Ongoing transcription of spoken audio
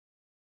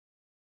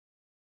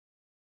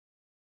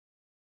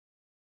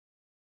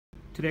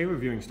Today we're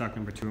reviewing stock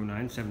number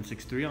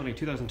 209763 on a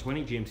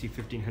 2020 GMC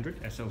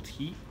 1500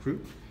 SLT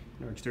Coupe.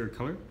 Our exterior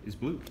color is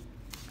blue.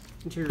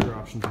 Interior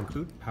options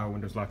include power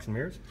windows, locks and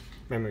mirrors,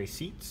 memory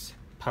seats,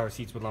 power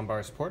seats with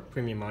lumbar support,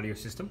 premium audio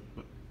system,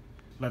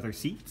 leather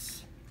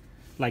seats,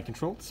 light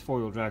controls,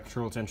 four-wheel drive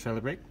controls and trailer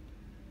brake,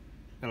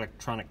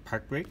 electronic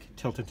park brake,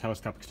 tilt and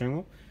telescopic steering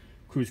wheel,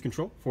 cruise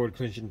control, forward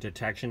collision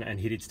detection and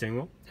heated steering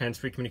wheel,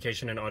 hands-free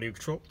communication and audio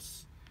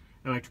controls,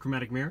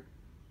 electrochromatic mirror,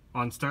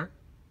 OnStar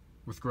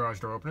with garage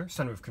door opener,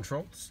 sunroof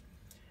controls,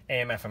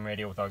 AM/FM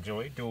radio with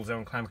auxiliary, dual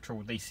zone climate control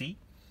with AC,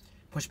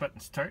 push button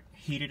start,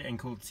 heated and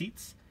cooled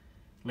seats,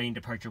 lane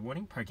departure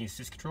warning, parking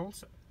assist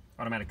controls,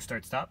 automatic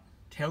start stop,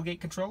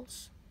 tailgate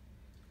controls,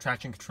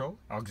 traction control,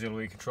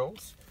 auxiliary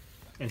controls,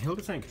 and hill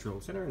descent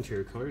controls. And our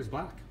interior color is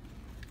black.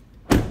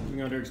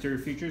 Moving on to exterior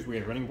features, we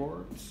have running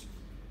boards,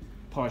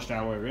 polished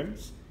alloy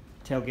rims,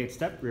 tailgate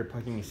step, rear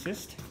parking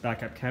assist,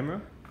 backup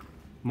camera,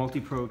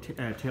 multi-pro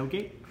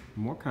tailgate,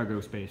 more cargo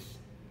space.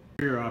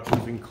 Rear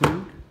options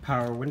include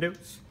power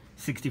windows,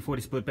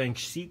 60/40 split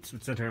bench seats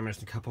with center armrest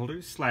and cup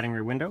holders, sliding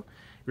rear window,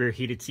 rear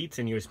heated seats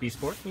and USB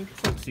sport, and you can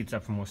flip the seats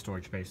up for more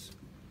storage space.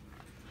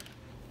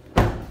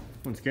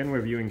 Once again,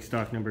 we're viewing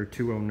stock number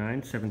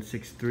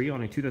 209763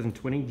 on a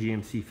 2020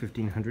 GMC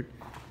 1500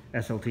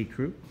 SLT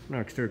Coupe, and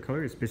our exterior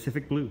color is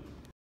Pacific Blue.